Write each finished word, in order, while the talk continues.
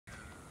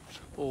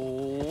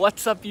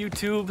What's up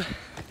YouTube?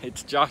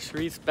 It's Josh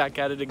Reese back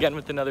at it again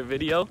with another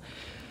video.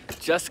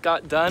 Just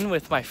got done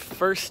with my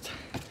third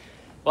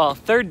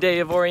day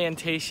of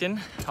orientation.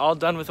 All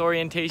done with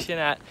orientation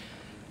at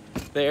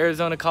the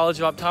Arizona College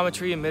of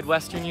Optometry and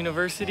Midwestern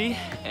University,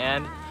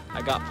 and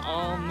I got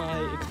all my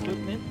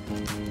equipment.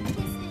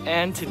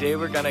 And today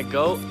we're gonna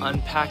go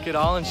unpack it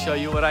all and show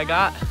you what I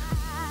got.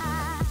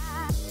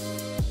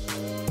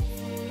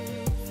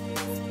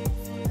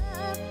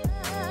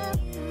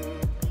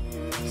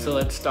 So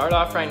let's start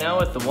off right now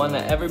with the one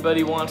that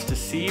everybody wants to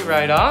see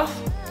right off.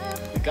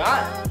 We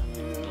got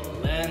the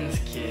lens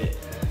kit.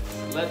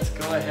 So let's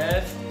go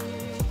ahead,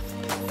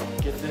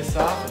 get this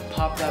off and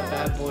pop that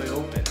bad boy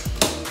open.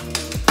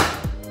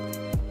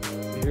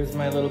 So here's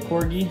my little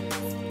corgi.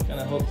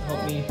 Gonna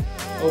help me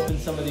open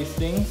some of these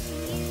things.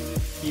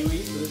 Kiwi,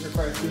 so this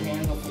requires two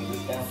hands. I'll put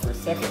this down for a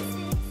second.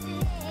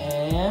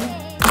 And,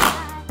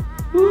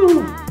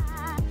 whoo!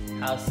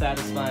 How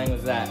satisfying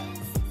was that?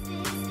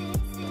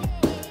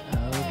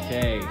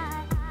 Okay,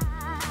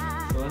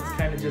 so let's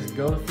kind of just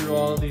go through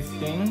all of these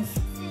things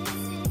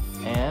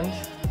and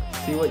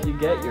see what you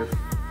get your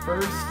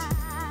first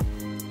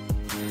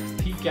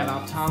peek at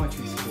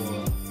optometry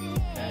school.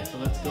 Okay, so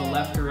let's go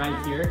left to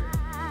right here.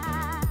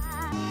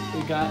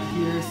 We got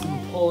here some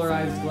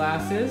polarized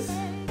glasses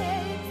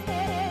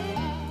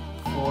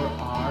for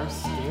our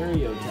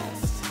stereo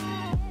test.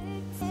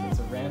 So it's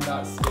a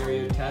Randot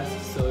stereo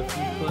test, so if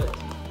you put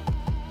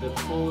the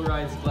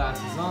polarized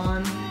glasses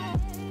on,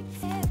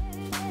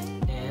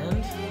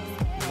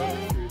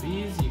 look through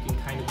these, you can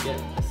kind of get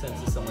a sense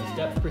of someone's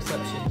depth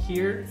perception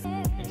here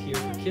and here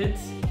for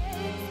kids,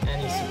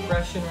 any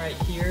suppression right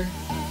here,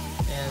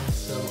 and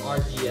some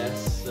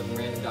RDS, some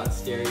random dot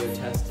stereo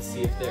test to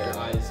see if their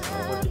eyes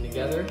are working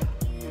together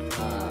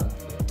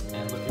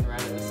and looking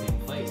right at the same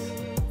place.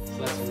 So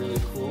that's really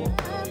cool,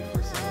 maybe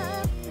for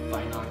some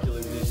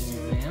binocular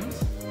vision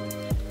exams.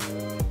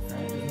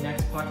 Alright, in the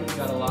next pocket we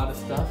got a lot of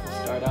stuff.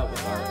 We'll start out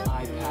with our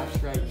eye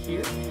patch right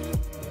here.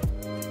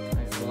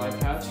 Nice little eye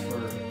patch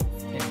for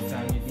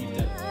anytime you need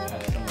to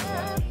patch someone's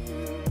eye.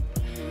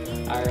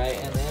 Alright,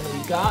 and then we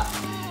got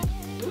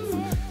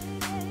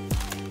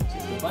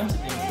just a bunch of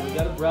things. So we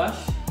got a brush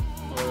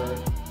for,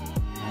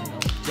 I don't know,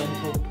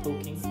 gentle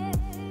poking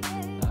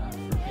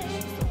for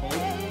patients to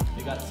hold.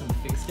 We got some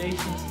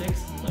fixation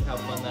sticks. Look how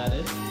fun that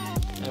is.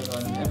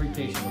 Every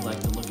patient would like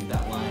to look at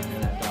that lion or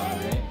that dog,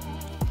 right?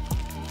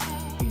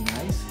 Be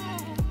nice.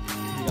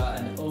 We got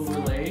an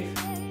overlay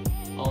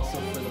also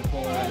for the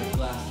polarized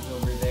glasses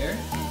over there,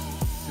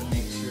 to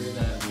make sure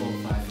that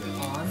both eyes are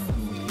on.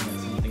 I'm looking at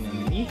something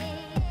underneath.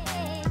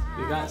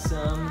 We got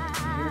some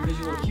near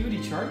visual acuity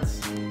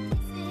charts. I'm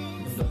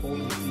to hold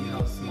and see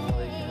how small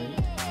they can read.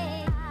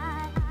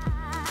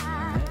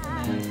 Alright,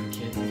 and then for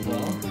kids as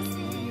well,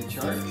 linear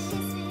charts.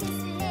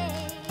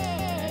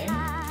 Okay.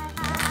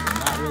 I'm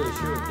not really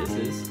sure what this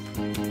is.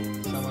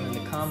 Someone in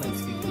the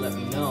comments could let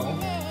me know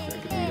so I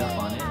could read up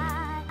on it.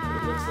 But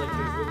it looks like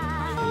there's little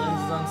tiny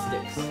lenses on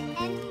sticks.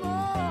 They're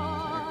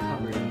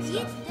covered in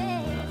stuff.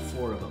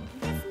 4 of them.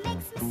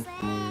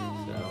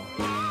 So,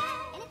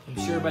 I'm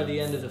sure by the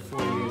end of the 4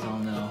 years I'll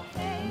know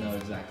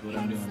exactly what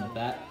I'm doing with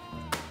that.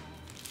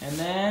 And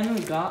then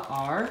we got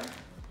our,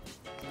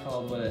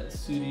 called what it,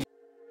 Sudi.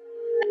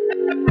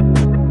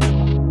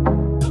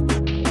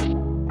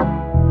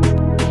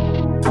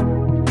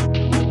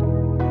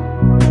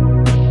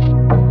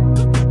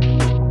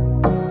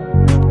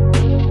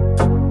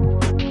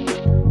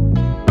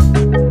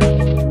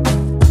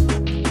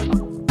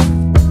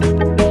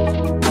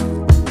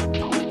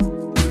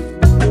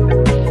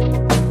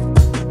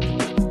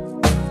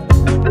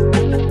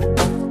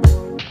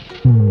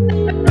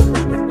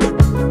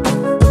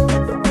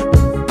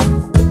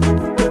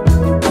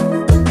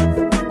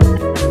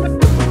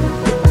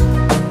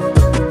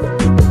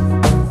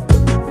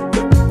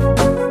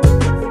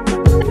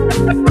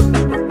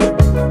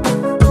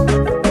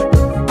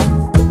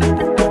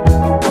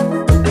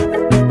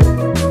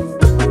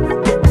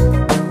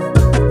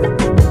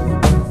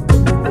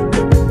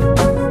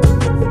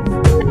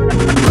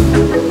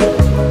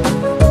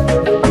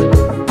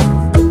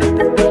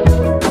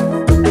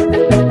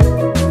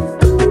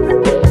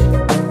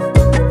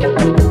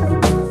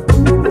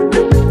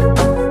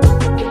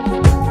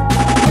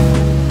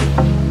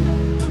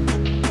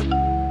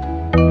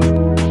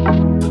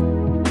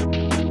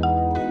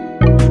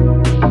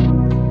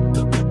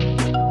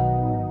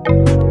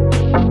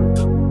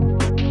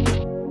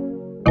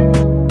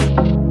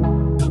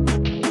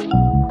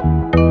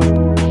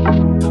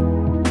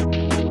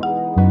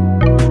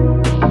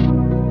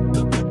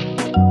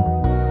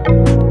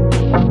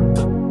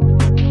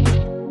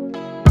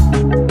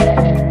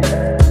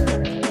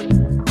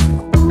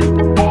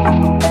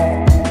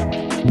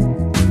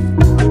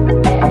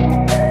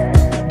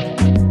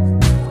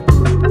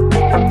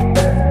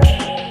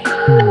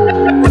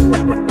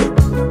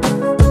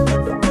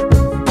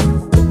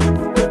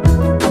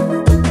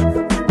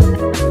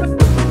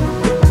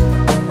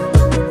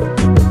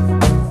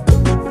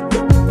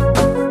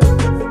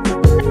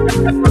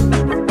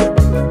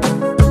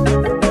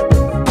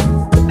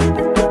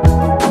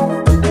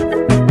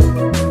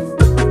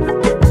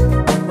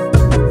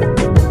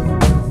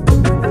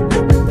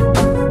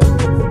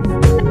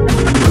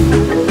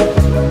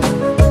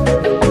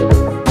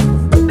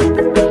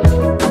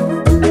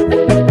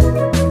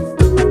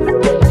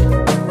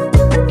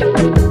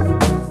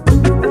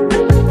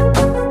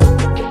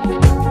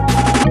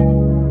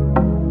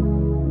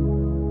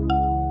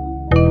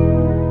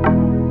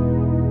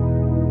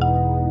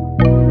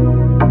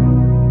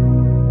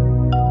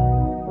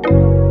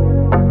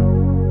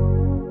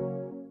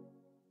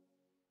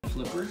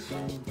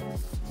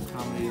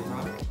 Accommodative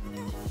Rock.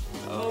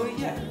 Oh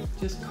yeah,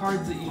 just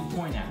cards that you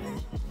point at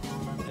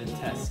and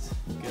test.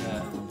 Get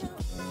a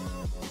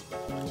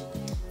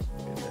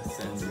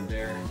sense of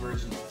their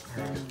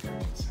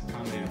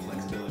accommodative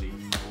flexibility.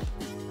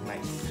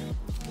 Nice.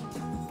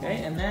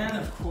 Okay, and then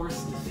of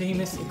course the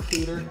famous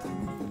Occluder.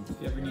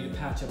 If you ever need to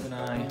patch up an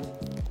eye,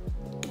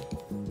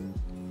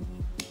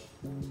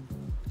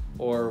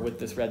 or with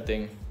this red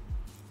thing.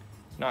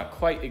 Not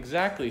quite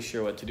exactly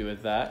sure what to do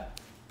with that,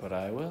 but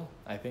I will,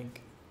 I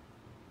think.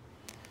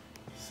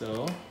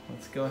 So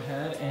let's go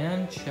ahead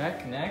and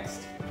check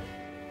next.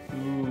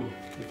 Ooh,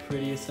 the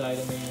prettiest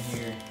item in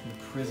here, the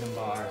prism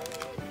bar.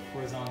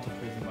 Horizontal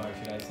prism bar,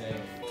 should I say.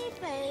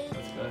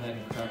 Let's go ahead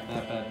and crack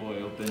that bad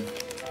boy open.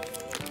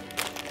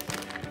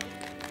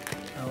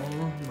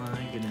 Oh my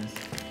goodness.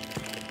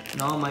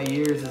 In all my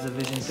years as a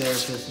vision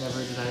therapist,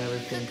 never did I ever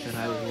think that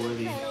I was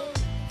worthy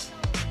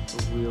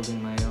of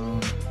wielding my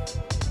own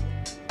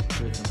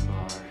prism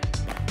bar.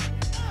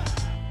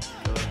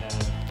 Go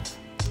ahead,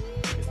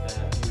 look at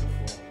that,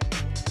 beautiful.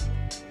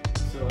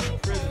 So in a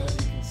prism, as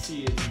you can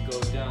see, as you go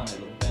down,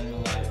 it'll bend the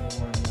light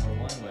more and more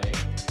one way.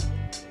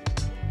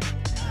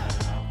 And as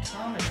an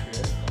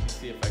optometrist, let me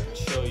see if I can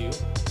show you.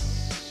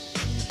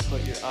 When you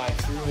put your eye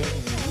through it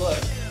and you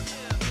look,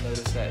 you'll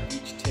notice that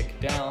each tick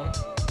down,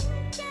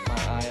 my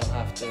eye will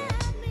have to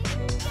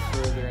move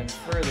further and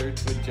further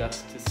to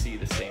adjust to see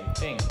the same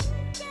thing.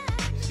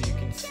 So you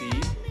can see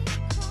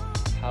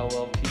how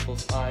well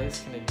people's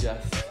eyes can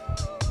adjust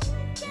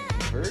and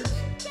converge.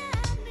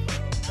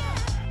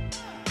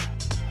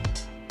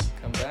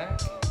 Come back.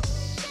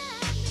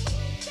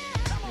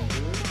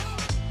 Converge.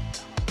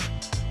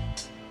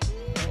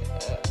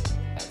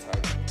 That's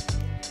hard.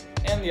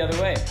 And the other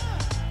way.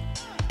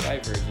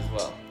 Diverge as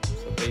well.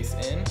 So base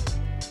in,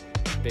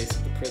 base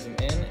of the prism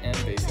in, and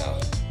base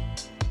out.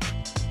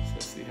 So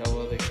see how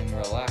well they can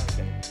relax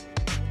and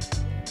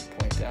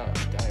point out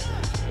and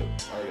diverge.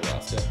 Oh, already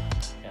lost it.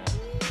 Yeah,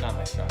 not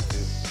my strong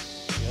suit.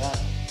 See that?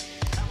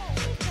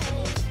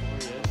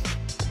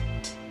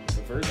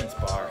 Divergence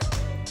bar.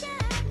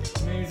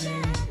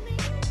 Amazing.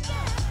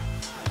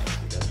 Nice,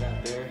 we got that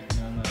there. You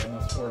know, I'm not the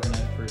most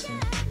organized person,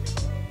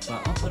 but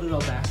I'll put it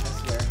all back, I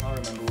swear. I'll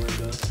remember where it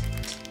goes.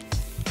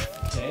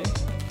 Okay,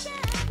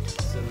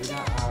 so we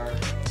got our,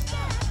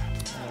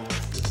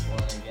 what's this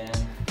one again?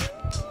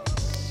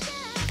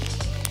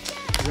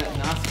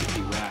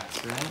 Retinoscopy racks,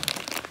 right?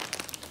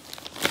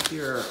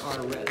 Here are our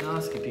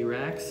retinoscopy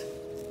racks.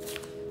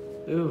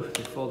 Ooh,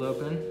 they fold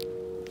open.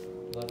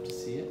 Love to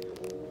see it.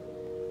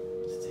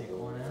 Just take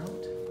one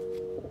out.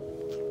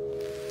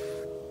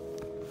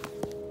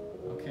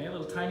 Okay,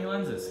 little tiny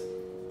lenses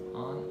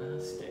on a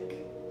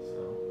stick.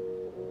 So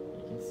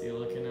you can see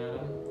looking at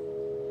them,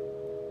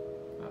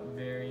 about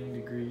varying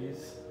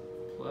degrees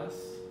plus.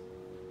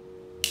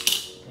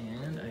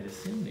 And I'd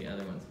assume the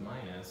other one's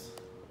minus.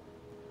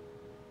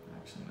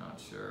 Actually not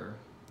sure.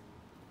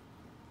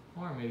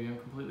 Or maybe I'm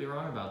completely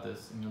wrong about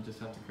this, and you'll just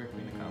have to correct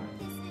me in the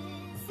comments.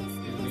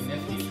 These will be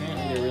nifty.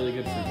 Apparently they're really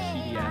good for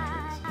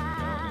pediatrics. I'm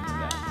going into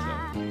that, so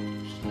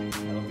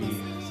that'll be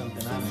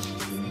something I'm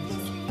interested in.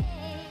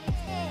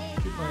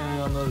 So keep an eye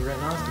on those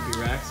retinoscopy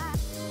racks.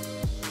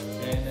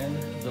 Okay, and then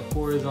the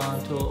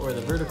horizontal or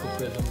the vertical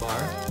prism bar,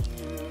 which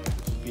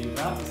would be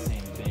about the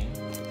same thing,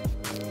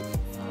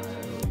 I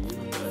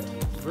believe, but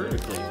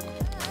vertically.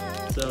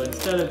 So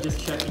instead of just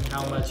checking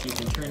how much you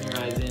can turn your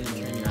eyes in and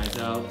turn your eyes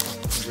out,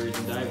 converge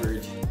and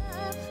diverge, you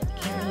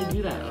can't really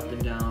do that up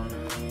and down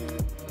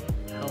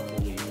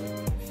healthily, I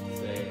should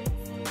say,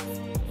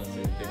 unless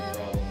there's a big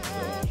problem. So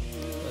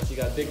unless you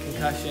got a big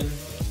concussion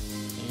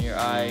and your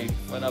eye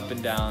went up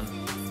and down,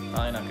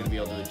 probably not going to be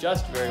able to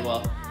adjust very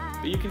well,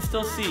 but you can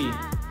still see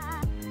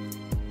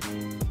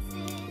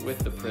with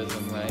the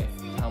prism, right,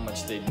 how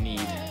much they'd need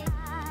of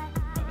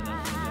an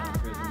up and down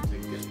prism to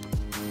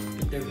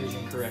get their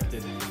vision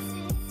corrected.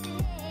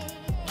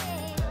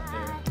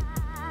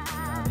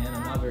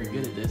 Very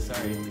good at this.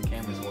 Sorry if the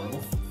camera's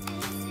horrible.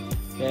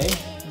 Okay,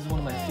 this is one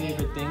of my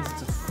favorite things.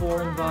 It's a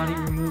foreign body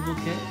removal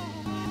kit.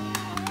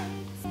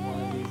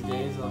 One of these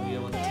days I'll be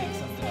able to take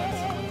something out of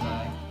someone's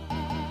eye.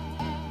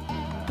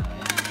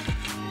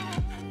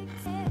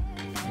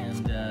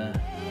 Well,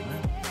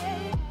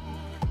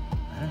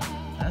 I don't know.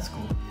 That's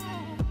cool.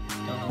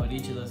 Don't know what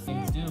each of those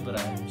things do, but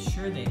I'm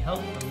sure they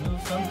help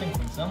remove something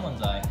from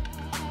someone's eye.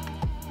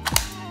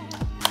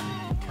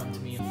 Come to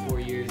me in 4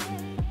 years.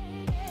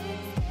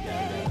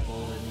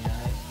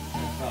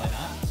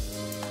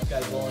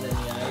 Guy bowling in the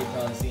eye, you're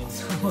probably seeing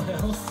someone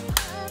else.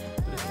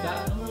 But if you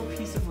got a little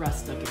piece of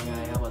rust stuck in your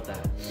eye, how about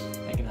that?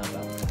 I can help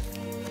out with that.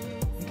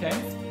 Okay.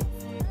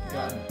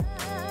 Got an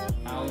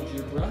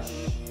Algerbrush.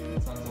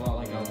 That sounds a lot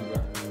like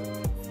Algerbrush.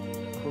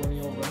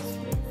 Corneal rust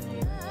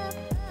remover.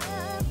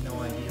 No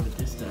idea what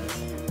this does.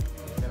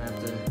 I'm gonna have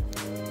to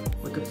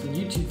look up some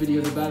YouTube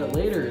videos about it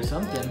later or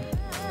something.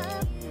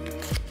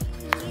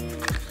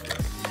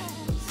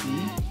 Let's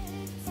see.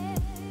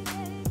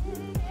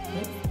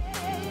 Okay.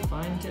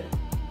 Fine tip.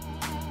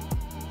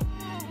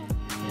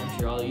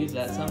 I'll use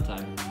that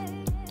sometime.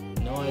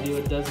 No idea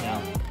what it does now.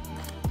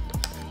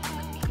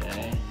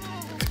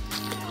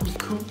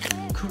 Cool.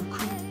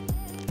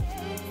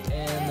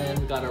 And then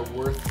we got our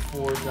worth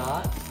 4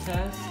 dot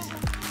test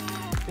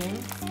thing.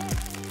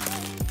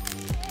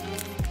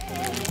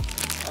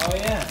 Oh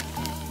yeah,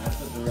 that's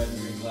what the red and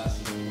green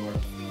glasses are for.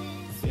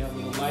 So you have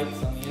little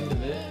lights on the end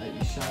of it that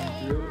you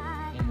shine through,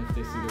 and if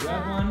they see the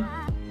red one,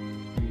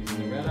 they're using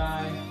the red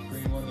eye,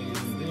 green one, they're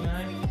using the green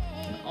eye,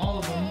 and all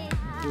of them,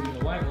 including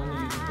the white one,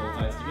 they're using both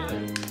eyes together.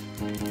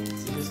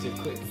 So just a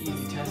quick,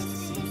 easy test to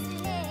see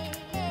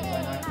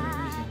binocular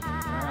vision.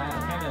 Alright,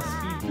 I'll kind of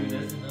speed through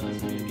this, and then this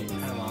video is getting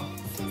kind of long.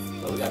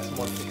 So we got some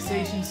more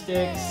fixation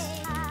sticks,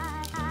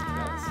 we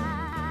got some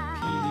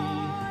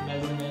PD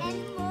measurement,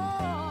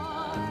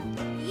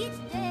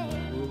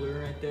 ruler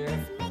right there.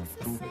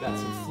 We got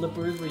some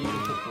flippers where you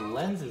can put the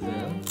lenses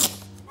in. So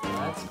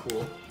that's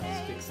cool.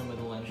 Stick some of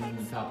the lenses in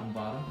the top and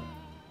bottom.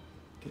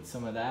 Get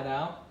some of that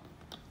out.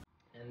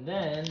 And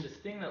then this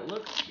thing that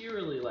looks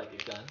eerily like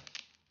a gun,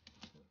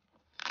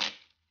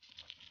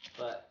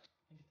 but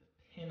I think it's a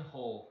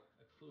pinhole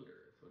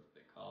occluder is what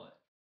they call it.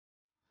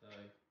 So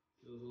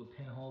those little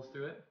pinholes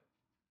through it.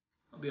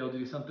 I'll be able to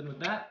do something with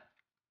that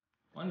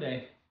one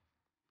day,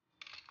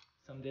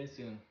 someday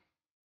soon.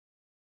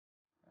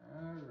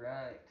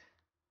 Alright.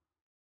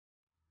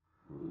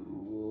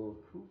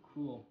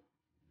 Cool.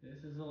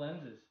 This is the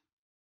lenses.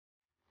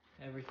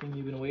 Everything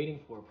you've been waiting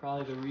for.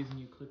 Probably the reason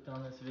you clicked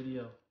on this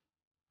video.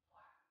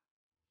 Wow.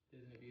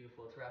 Isn't it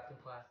beautiful? It's wrapped in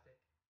plastic.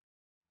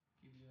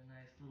 Gives you a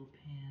nice little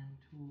pan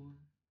tour.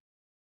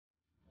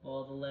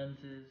 All the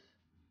lenses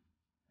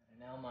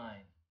that are now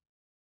mine.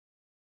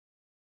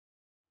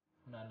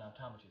 I'm not an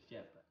optometrist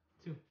yet, but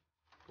soon.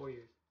 4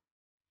 years.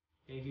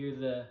 Okay, here's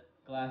the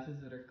glasses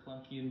that are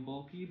clunky and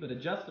bulky, but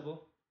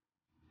adjustable.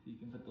 So you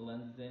can put the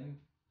lenses in,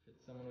 fit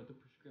someone with a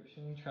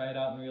prescription, try it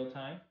out in real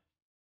time.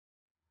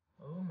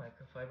 Oh,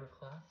 microfiber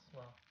cloths.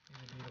 Wow, these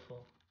are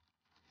beautiful.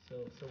 So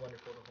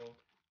wonderful to hold.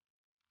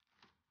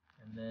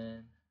 And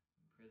then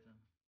prism.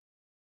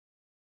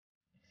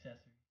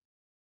 Accessory.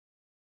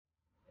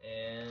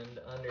 And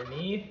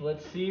underneath,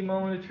 let's see,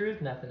 moment of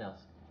truth, nothing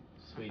else.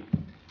 Sweet.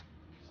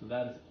 So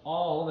that is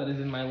all that is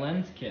in my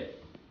lens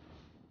kit.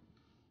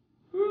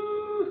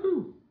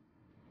 Woohoo!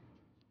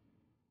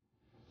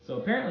 So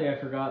apparently I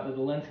forgot that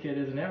the lens kit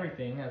isn't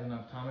everything as an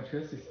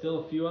optometrist. There's still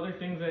a few other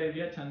things I have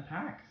yet to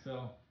unpack.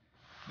 So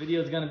the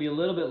video is going to be a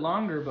little bit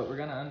longer, but we're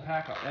going to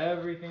unpack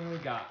everything we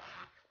got.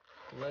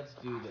 So let's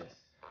do this.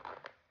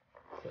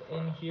 So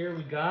in here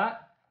we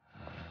got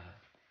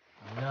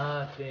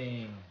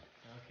nothing.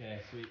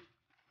 Okay, sweet.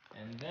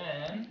 And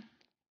then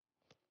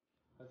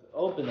let's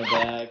open the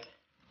bag.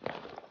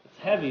 It's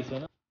heavy, so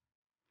no.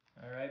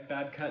 Alright,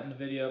 bad cut in the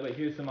video, but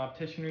here's some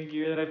opticianry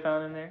gear that I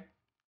found in there.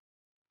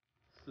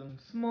 Some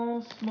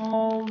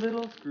small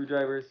little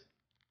screwdrivers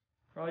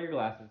for all your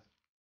glasses.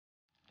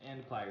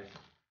 And pliers.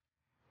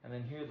 And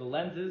then here are the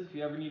lenses, if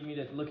you ever need me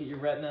to look at your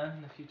retina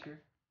in the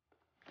future.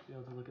 Be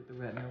able to look at the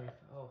retina with,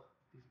 oh,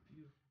 these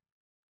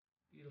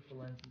beautiful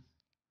lenses.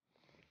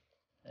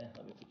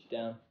 Let me put you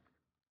down.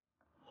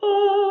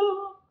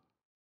 Oh!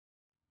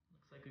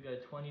 Looks like we got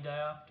a 20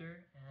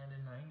 diopter and a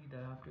 90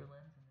 diopter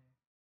lens in there.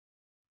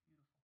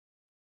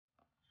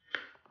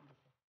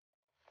 Beautiful.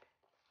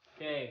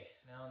 Okay,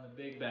 now in the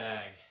big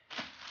bag.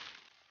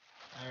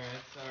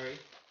 Alright, sorry.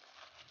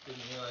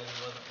 Didn't realize it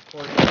wasn't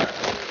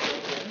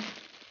recording.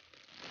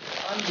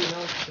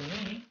 Unbeknownst to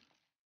me,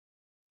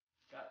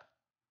 got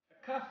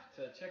a cuff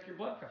to check your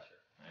blood pressure.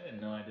 I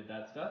didn't know I did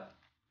that stuff.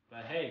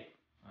 But hey,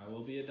 I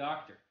will be a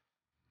doctor.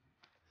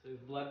 So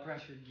there's blood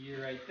pressure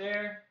gear right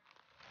there.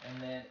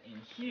 And then in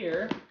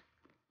here, I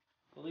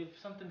believe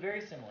something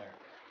very similar.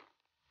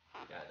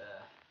 Got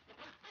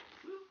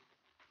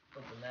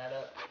open that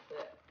up right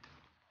there.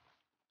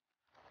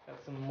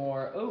 Got some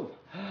more, oh,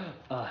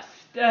 a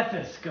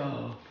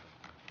stethoscope.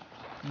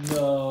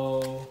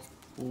 No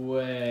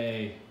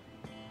way.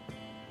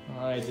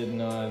 I didn't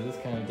know I was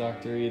this kind of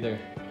doctor either.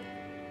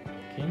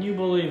 Can you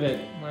believe it?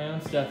 My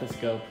own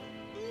stethoscope.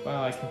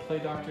 Wow, I can play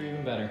doctor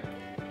even better.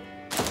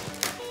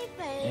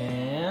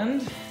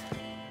 And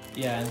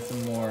yeah, and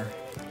some more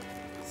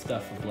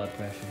stuff for blood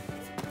pressure.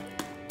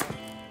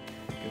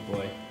 Good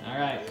boy.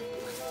 Alright.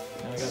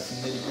 Now I got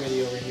some nitty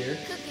gritty over here.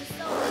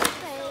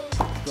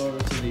 Let's go over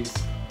to these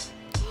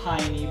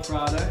Heineken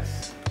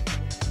products.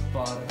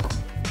 Bottom.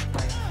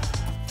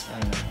 I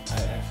don't know. I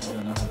actually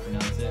don't know how to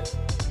pronounce it.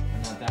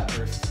 I'm not that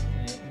versed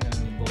in it. I'm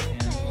gonna need both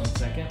hands. 1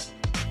 second.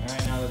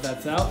 Alright, now that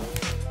that's out.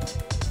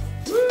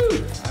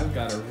 Woo! I've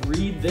got to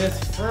read this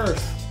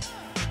first.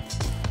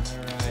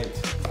 Alright.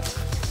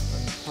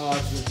 Let me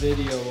pause the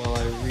video while I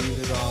read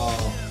it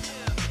all.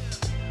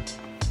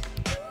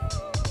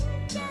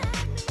 Nah,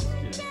 just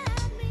kidding.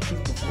 This is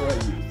before I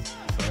use,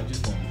 so I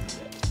just won't use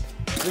it.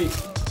 Sweet.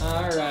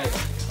 Alright.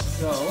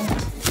 So,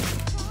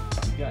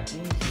 we got in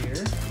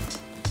here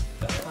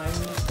the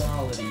Heineken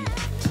quality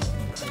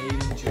made in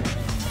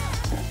Germany.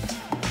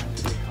 Why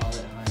do they call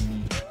it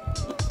Heineken?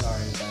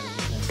 Sorry if that is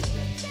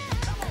offensive.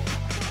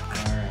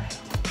 Alright.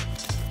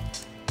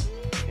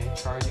 Okay,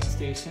 charging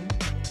station.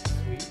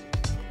 Sweet.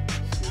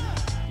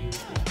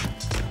 Beautiful.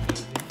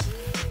 Amazing.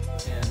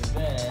 And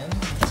then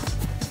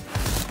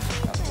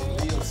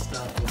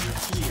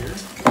here.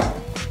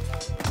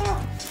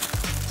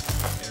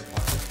 Air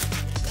pocket.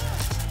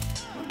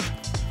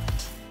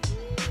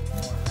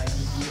 More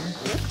Heineken gear.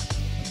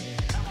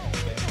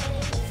 Get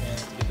both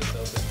hands to get this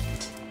open.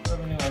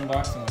 Whoever knew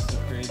unboxing was so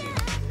crazy.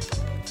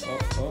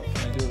 Oh,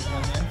 can I do it with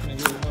one hand? Can I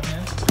do it with one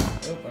hand?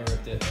 Oh, I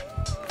ripped it.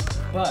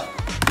 But,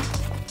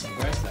 on the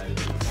bright side, I did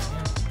it with one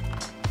hand.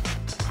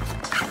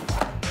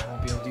 I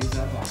won't be able to use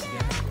that box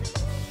again.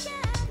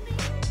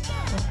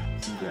 Oh,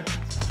 some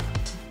directions.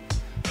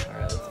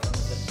 Alright, let's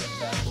unzip this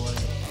bad boy.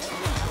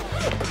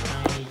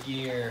 Tiny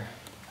gear.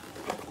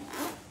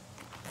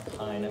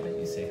 Hein, I bet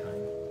you say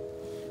Hein.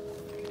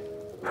 Okay.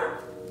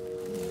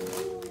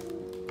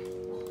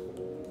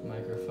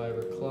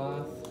 Microfiber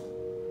cloth.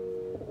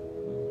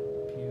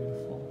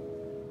 Beautiful.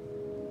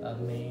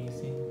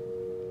 Amazing.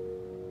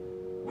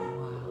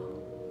 Wow.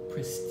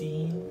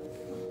 Pristine.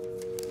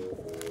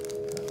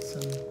 Got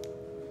some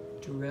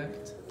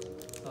direct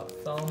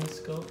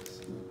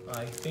ophthalmoscopes.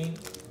 I think.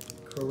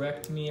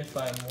 Correct me if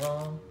I'm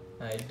wrong.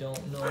 I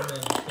don't know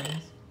many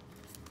things.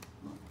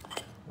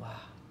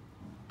 Wow.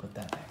 Put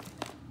that back in.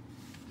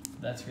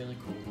 That's really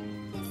cool.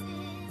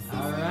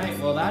 Alright,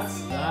 well that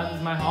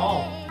is my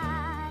haul.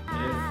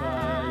 If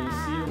you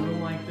see a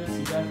room like this,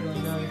 you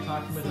definitely know you're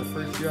talking with a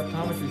first-year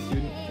optometry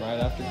student right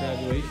after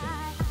graduation.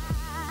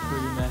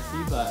 Pretty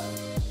messy, but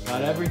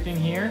got everything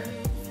here.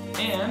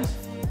 And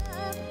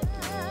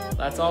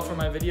that's all for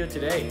my video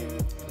today.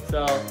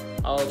 So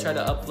I'll try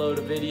to upload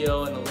a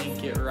video and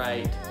link it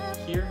right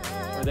here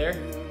or there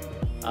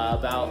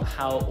about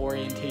how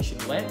orientation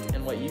went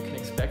and what you can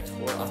expect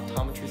for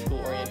optometry school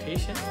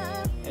orientation.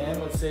 And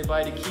let's say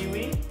bye to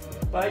Kiwi.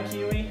 Bye,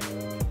 Kiwi.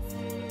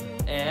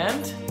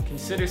 And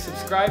consider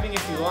subscribing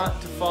if you want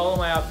to follow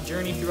my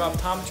journey through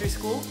optometry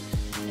school.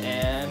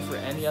 And for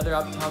any other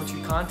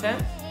optometry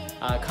content,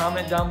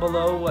 comment down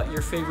below what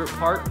your favorite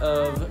part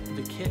of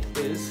the kit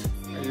is,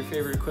 or your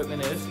favorite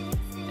equipment is.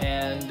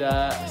 And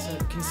so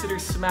consider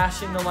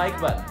smashing the like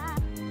button.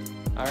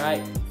 All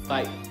right,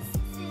 bye.